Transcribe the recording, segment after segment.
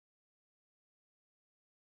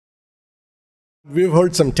We've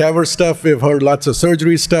heard some TAVR stuff, we've heard lots of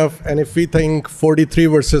surgery stuff, and if we think 43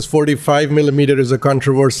 versus 45 millimeter is a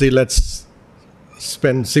controversy, let's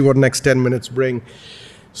see what next 10 minutes bring.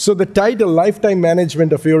 So the title, Lifetime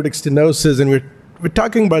Management of Aortic Stenosis, and we're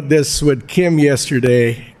talking about this with Kim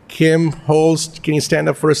yesterday. Kim Holst, can you stand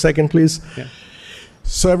up for a second, please? Yeah.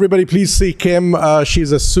 So everybody please see Kim.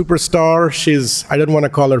 She's a superstar. I don't want to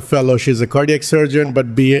call her fellow. She's a cardiac surgeon,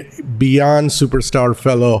 but beyond superstar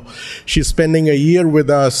fellow. She's spending a year with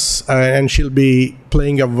us, and she'll be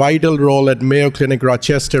playing a vital role at Mayo Clinic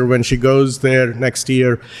Rochester when she goes there next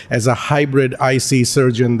year as a hybrid IC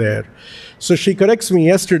surgeon there. So she corrects me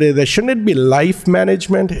yesterday that shouldn't it be life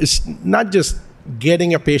management? It's not just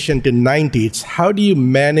getting a patient to 90. It's how do you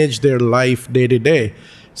manage their life day to day?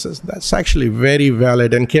 So that's actually very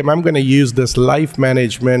valid. And Kim, I'm going to use this life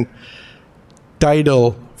management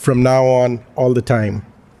title from now on all the time.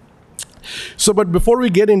 So, but before we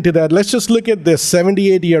get into that, let's just look at this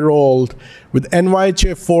 78-year-old with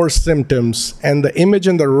NYHA4 symptoms. And the image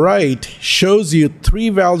on the right shows you 3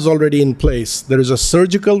 valves already in place. There is a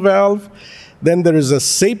surgical valve, then there is a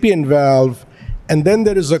sapien valve, and then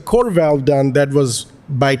there is a core valve done that was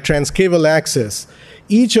by transcaval access.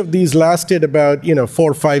 Each of these lasted about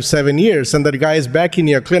 4, 5, 7 years, and the guy is back in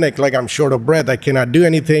your clinic like, I'm short of breath, I cannot do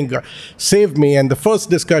anything, save me. And the first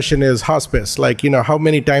discussion is hospice, like, how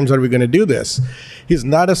many times are we going to do this? He's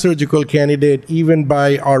not a surgical candidate even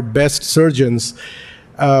by our best surgeons.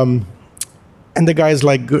 And the guy's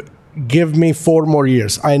like, give me 4 more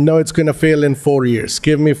years. I know it's going to fail in 4 years.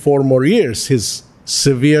 Give me 4 more years. His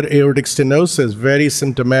severe aortic stenosis, very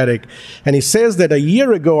symptomatic. And he says that a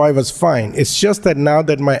year ago I was fine. It's just that now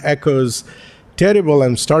that my echo is terrible,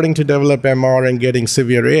 I'm starting to develop MR and getting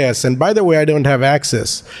severe AS. And by the way, I don't have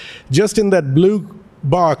access. Just in that blue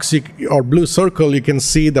box or blue circle, you can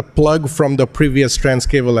see the plug from the previous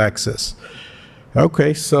transcaval access.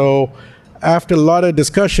 Okay, so after a lot of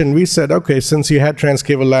discussion, we said, okay, since you had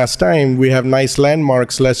transcaval last time, we have nice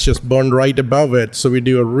landmarks, let's just burn right above it. So we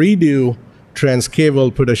do a redo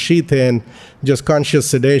transcaval, put a sheath in, just conscious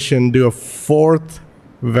sedation, do a 4th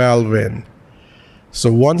valve in.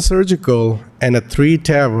 So 1 surgical and a 3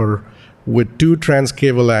 TAVR with 2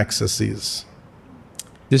 transcaval accesses.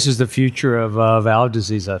 This is the future of valve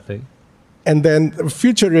disease, I think. And then the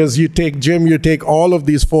future is you take all of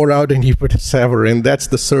these 4 out and you put a TAVR in. That's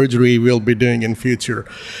the surgery we'll be doing in future.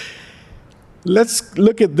 Let's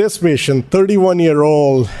look at this patient,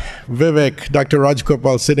 31-year-old Vivek, Dr.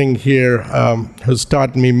 Rajgopal sitting here, who's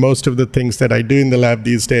taught me most of the things that I do in the lab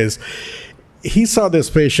these days. He saw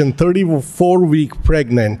this patient, 34-week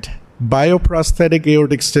pregnant, bioprosthetic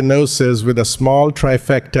aortic stenosis with a small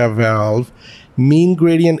trifecta valve, mean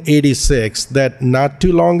gradient 86, that not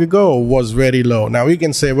too long ago was very low. Now we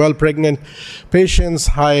can say, well, pregnant patients,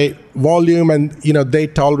 high volume, and they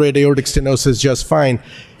tolerate aortic stenosis just fine.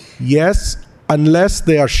 Yes, unless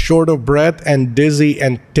they are short of breath and dizzy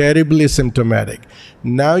and terribly symptomatic.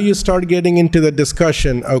 Now you start getting into the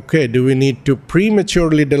discussion, okay, do we need to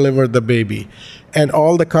prematurely deliver the baby? And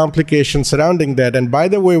all the complications surrounding that. And by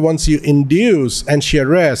the way, once you induce and she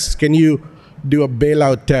arrests, can you do a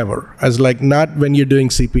bailout TAVR, as like not when you're doing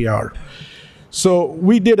CPR? So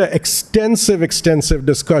we did an extensive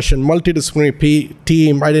discussion, multidisciplinary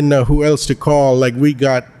team. I didn't know who else to call. Like we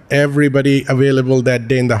got everybody available that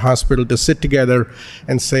day in the hospital to sit together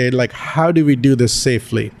and say, like, how do we do this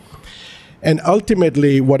safely? And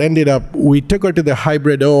ultimately, what ended up, we took her to the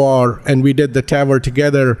hybrid OR and we did the TAVR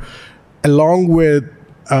together, along with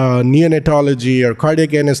neonatology or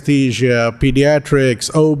cardiac anesthesia,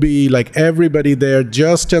 pediatrics, OB, like everybody there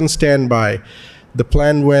just on standby. The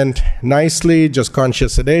plan went nicely, just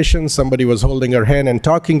conscious sedation. Somebody was holding her hand and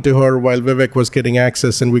talking to her while Vivek was getting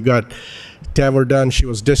access, and we got TAVR done. She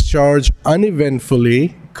was discharged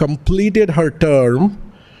uneventfully, completed her term,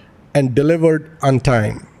 and delivered on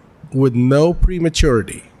time with no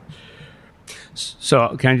prematurity.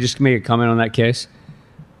 So can I just make a comment on that case?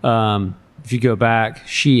 If you go back,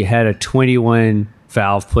 she had a 21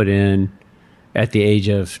 valve put in at the age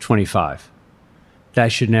of 25.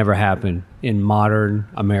 That should never happen in modern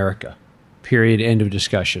America. Period. End of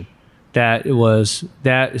discussion. That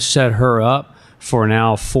set her up for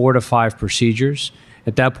now 4 to 5 procedures.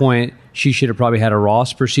 At that point, she should have probably had a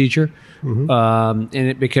Ross procedure,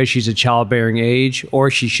 because she's a childbearing age, or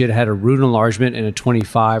she should have had a root enlargement and a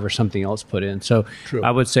 25 or something else put in. So true. I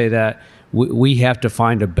would say that we have to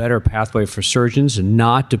find a better pathway for surgeons and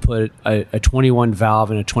not to put a 21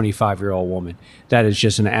 valve in a 25-year-old woman. That is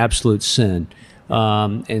just an absolute sin.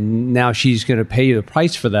 And now she's going to pay you the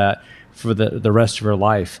price for that for the rest of her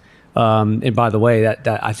life. And by the way, that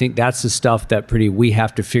I think that's the stuff that we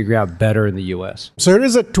have to figure out better in the U.S. So here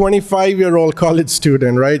is a 25-year-old college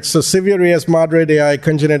student, right? So severe AS, moderate AI,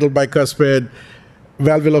 congenital bicuspid,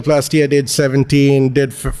 valvuloplasty at age 17,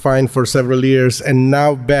 did fine for several years, and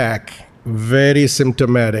now back, very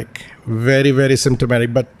symptomatic, very, very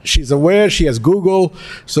symptomatic. But she's aware, she has Google,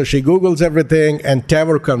 so she Googles everything, and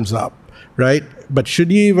TAVR comes up, right? But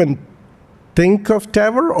should you even think of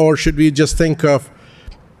TAVR, or should we just think of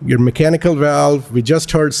your mechanical valve? We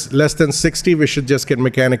just heard less than 60, we should just get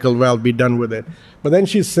mechanical valve, be done with it. But then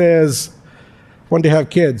she says, want to have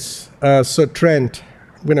kids. So Trent,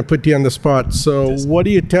 I'm going to put you on the spot. So what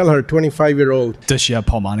do you tell her, 25-year-old? Does she have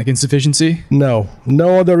pulmonic insufficiency? No.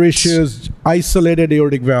 No other issues. Isolated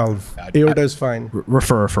aortic valve. Aorta is fine.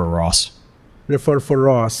 Refer for Ross. Refer for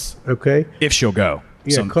Ross, okay? If she'll go.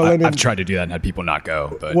 Yeah, I've tried to do that and had people not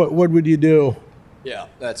go. But what would you do? Yeah,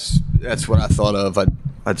 that's what I thought of.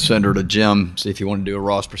 I'd send her to Jim, see if he wanted to do a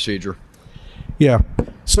Ross procedure. Yeah.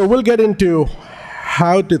 So we'll get into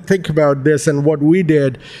how to think about this and what we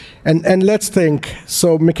did. And let's think.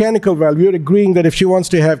 So mechanical valve, you're agreeing that if she wants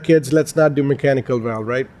to have kids, let's not do mechanical valve,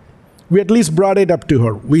 right? We at least brought it up to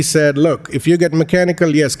her. We said, look, if you get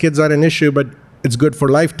mechanical, yes, kids are an issue, but it's good for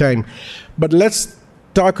lifetime. But let's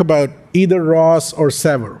talk about either Ross or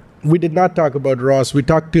SAVR. We did not talk about Ross. We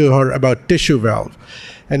talked to her about tissue valve.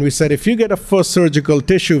 And we said, if you get a first surgical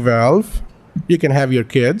tissue valve, you can have your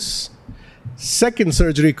kids. Second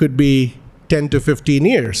surgery could be 10 to 15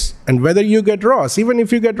 years. And whether you get Ross, even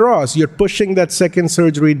if you get Ross, you're pushing that second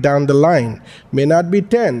surgery down the line. May not be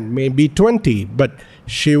 10, may be 20, but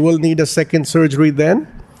she will need a second surgery then.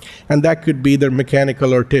 And that could be either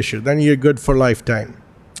mechanical or tissue. Then you're good for lifetime.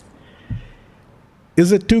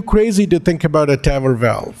 Is it too crazy to think about a TAVR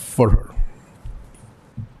valve for her?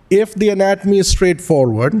 If the anatomy is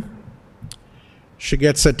straightforward, she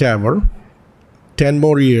gets a TAVR, 10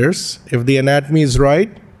 more years. If the anatomy is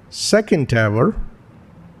right, second TAVR,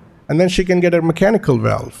 and then she can get a mechanical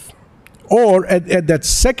valve. Or at that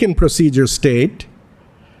second procedure state,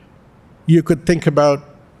 you could think about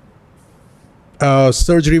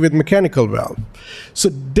surgery with mechanical valve. So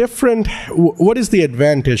what is the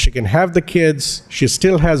advantage? She can have the kids, she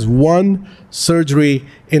still has one surgery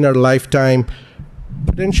in her lifetime,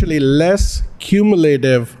 potentially less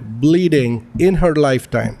cumulative bleeding in her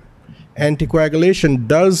lifetime. Anticoagulation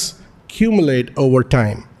does accumulate over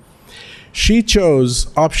time. She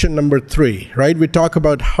chose option number 3, right? We talk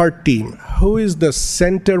about heart team. Who is the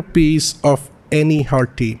centerpiece of any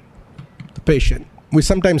heart team? The patient. We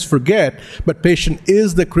sometimes forget, but patient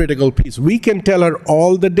is the critical piece. We can tell her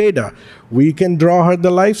all the data. We can draw her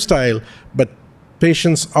the lifestyle, but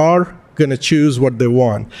patients are going to choose what they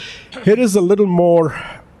want. Here is a little more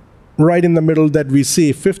right in the middle that we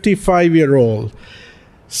see. 55-year-old,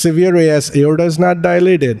 severe AS, aorta is not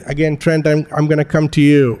dilated. Again, Trent, I'm going to come to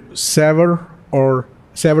you. SAVR or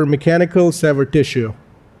SAVR mechanical, SAVR tissue?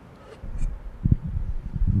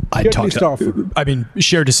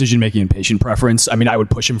 Shared decision-making and patient preference. I mean, I would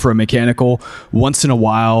push him for a mechanical. Once in a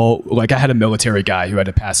while, like I had a military guy who had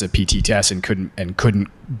to pass a PT test and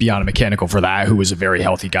couldn't be on a mechanical for that, who was a very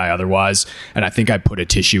healthy guy otherwise. And I think I'd put a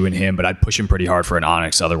tissue in him, but I'd push him pretty hard for an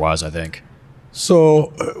onyx otherwise, I think.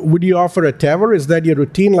 So would you offer a TAVR? Is that your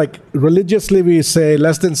routine? Like religiously we say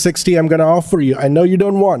less than 60, I'm going to offer you. I know you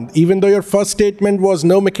don't want. Even though your first statement was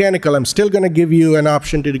no mechanical, I'm still going to give you an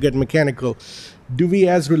option to get mechanical. Do we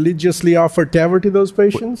as religiously offer TAVR to those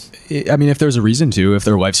patients? I mean, if there's a reason to, if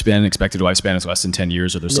their expected lifespan is less than 10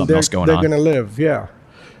 years or there's something else going on. They're going to live, yeah.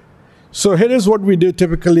 So here is what we do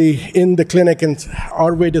typically in the clinic and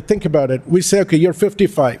our way to think about it. We say, okay, you're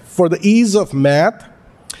 55. For the ease of math,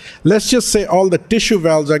 let's just say all the tissue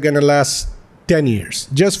valves are going to last 10 years,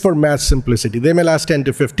 just for math simplicity. They may last 10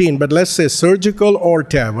 to 15, but let's say surgical or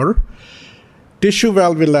TAVR, tissue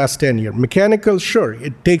valve will last 10 years. Mechanical, sure,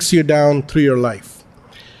 it takes you down through your life.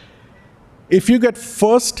 If you get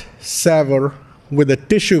first SAVR with a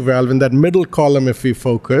tissue valve in that middle column, if we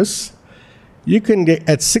focus, you can get,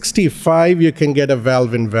 at 65, you can get a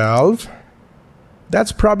valve-in-valve.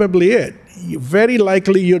 That's probably it. Very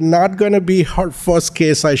likely you're not going to be her first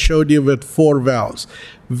case I showed you with 4 valves.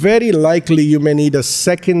 Very likely you may need a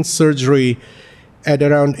second surgery at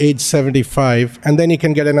around age 75, and then you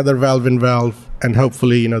can get another valve-in-valve, and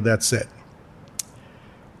hopefully, that's it.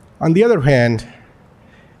 On the other hand,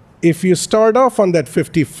 if you start off on that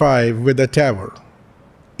 55 with a TAVR,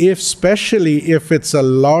 especially if it's a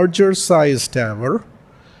larger size TAVR,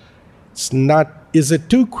 is it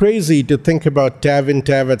too crazy to think about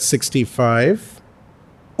TAV-in-TAV at 65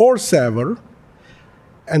 or SAVR?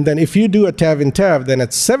 And then if you do a TAV-in-TAV, then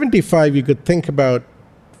at 75, you could think about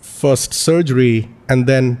first surgery and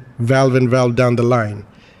then valve and valve down the line,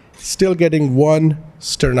 still getting one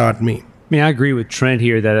sternotomy. I mean, I agree with Trent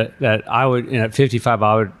here that I would, at 55,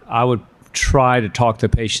 I would try to talk the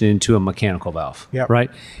patient into a mechanical valve, Yep. right?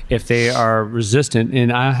 If they are resistant,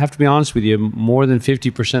 and I have to be honest with you, more than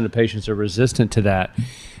 50% of patients are resistant to that.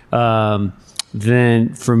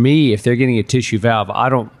 Then for me, if they're getting a tissue valve, I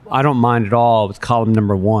don't mind at all with column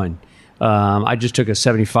number 1. I just took a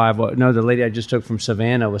 75. No, the lady I just took from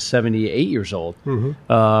Savannah was 78 years old.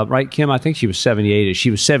 Right, Kim? I think she was 78.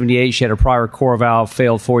 She was 78. She had a prior core valve,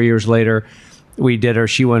 failed 4 years later. We did her.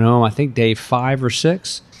 She went home, I think, day 5 or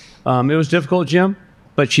 6. It was difficult, Jim,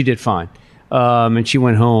 but she did fine. And she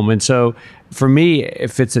went home. And so for me,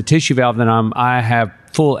 if it's a tissue valve, then I have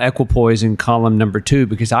full equipoise in column number 2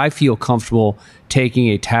 because I feel comfortable taking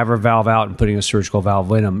a TAVR valve out and putting a surgical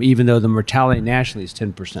valve in them, even though the mortality nationally is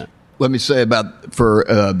 10%. Let me say for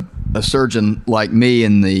a surgeon like me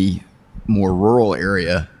in the more rural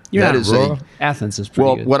area, That is Athens is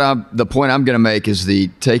pretty good. Well, the point I'm going to make is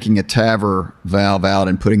taking a TAVR valve out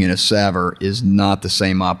and putting in a SAVR is not the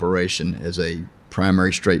same operation as a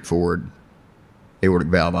primary straightforward aortic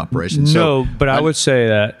valve operation. No, but I would say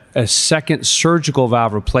that a second surgical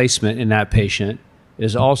valve replacement in that patient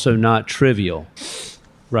is also not trivial,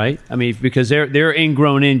 right? I mean, because they're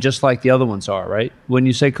ingrown in just like the other ones are, right? Wouldn't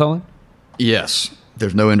you say, Cullen? Yes.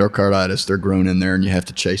 There's no endocarditis. They're grown in there, and you have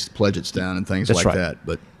to chase the pledgets down and things like that.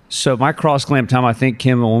 But so my cross clamp time, I think,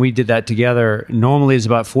 Kim, when we did that together, normally is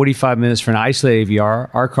about 45 minutes for an isolated AVR.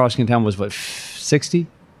 Our cross clamp time was what, 60,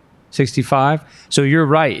 65? So you're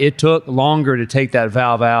right. It took longer to take that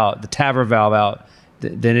valve out, the TAVR valve out,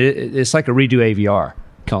 than it's like a redo AVR,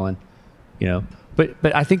 Cullen. You know,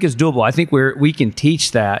 but I think it's doable. I think we can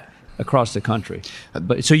teach that across the country.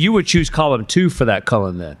 But so you would choose column 2 for that,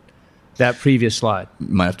 Cullen, then. That previous slide.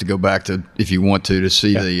 Might have to go back to, if you want to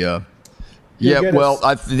see the.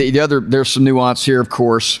 There's some nuance here, of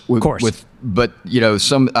course. But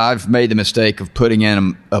I've made the mistake of putting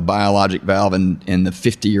in a biologic valve in the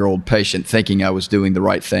 50-year-old patient, thinking I was doing the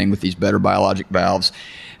right thing with these better biologic valves.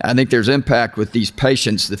 I think there's impact with these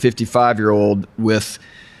patients, the 55-year-old with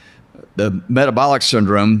the metabolic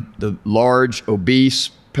syndrome, the large,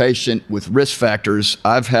 obese patient with risk factors.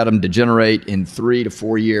 I've had them degenerate in 3 to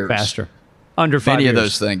 4 years. Faster. Under 5 years. Many of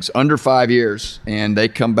those things. Under 5 years. And they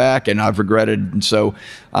come back, and I've regretted. And so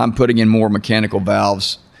I'm putting in more mechanical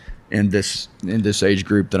valves in this age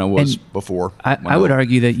group than I was before. I would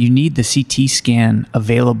argue that you need the CT scan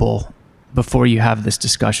available before you have this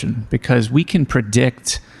discussion, because we can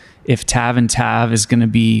predict if TAV and TAV is going to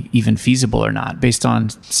be even feasible or not based on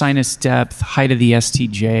sinus depth, height of the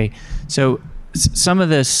STJ. So some of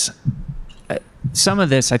this,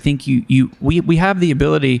 I think we have the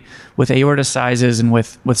ability with aorta sizes and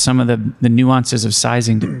with some of the nuances of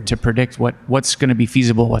sizing to predict what's going to be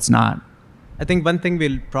feasible, what's not. I think one thing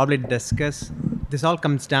we'll probably discuss, this all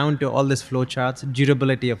comes down to all these flow charts,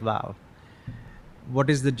 durability of valve.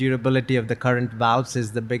 What is the durability of the current valves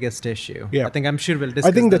is the biggest issue. Yeah. I'm sure we'll discuss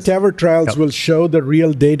I think the TAVR trials will show the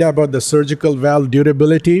real data about the surgical valve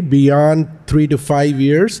durability beyond 3 to 5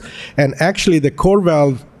 years. And actually the core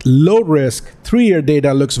valve low risk 3-year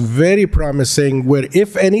data looks very promising, where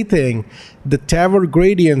if anything, the TAVR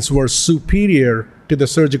gradients were superior to the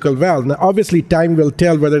surgical valve. Now, obviously, time will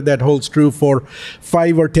tell whether that holds true for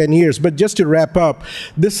 5 or 10 years. But just to wrap up,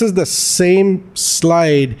 this is the same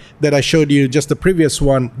slide that I showed you, just the previous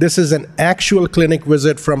one. This is an actual clinic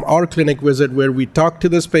visit from our clinic visit where we talked to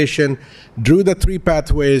this patient, drew the 3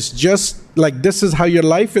 pathways, just like this is how your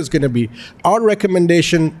life is going to be. Our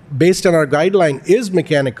recommendation based on our guideline is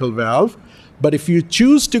mechanical valve. But if you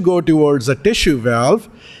choose to go towards a tissue valve,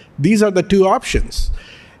 these are the 2 options.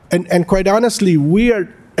 And quite honestly, we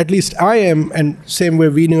are, at least I am, and same way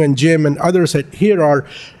Vinu and Jim and others here are,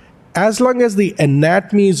 as long as the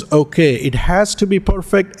anatomy is okay, it has to be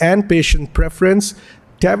perfect and patient preference.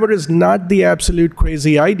 TAVR is not the absolute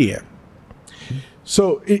crazy idea.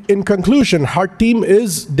 So in conclusion, heart team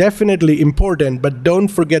is definitely important, but don't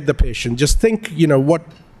forget the patient. Just think,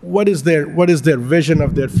 what is their vision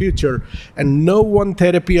of their future, and no one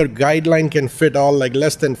therapy or guideline can fit all. Like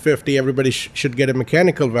less than 50, everybody should get a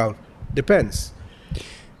mechanical valve. Depends.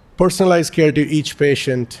 Personalized care to each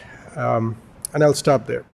patient, and I'll stop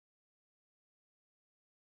there.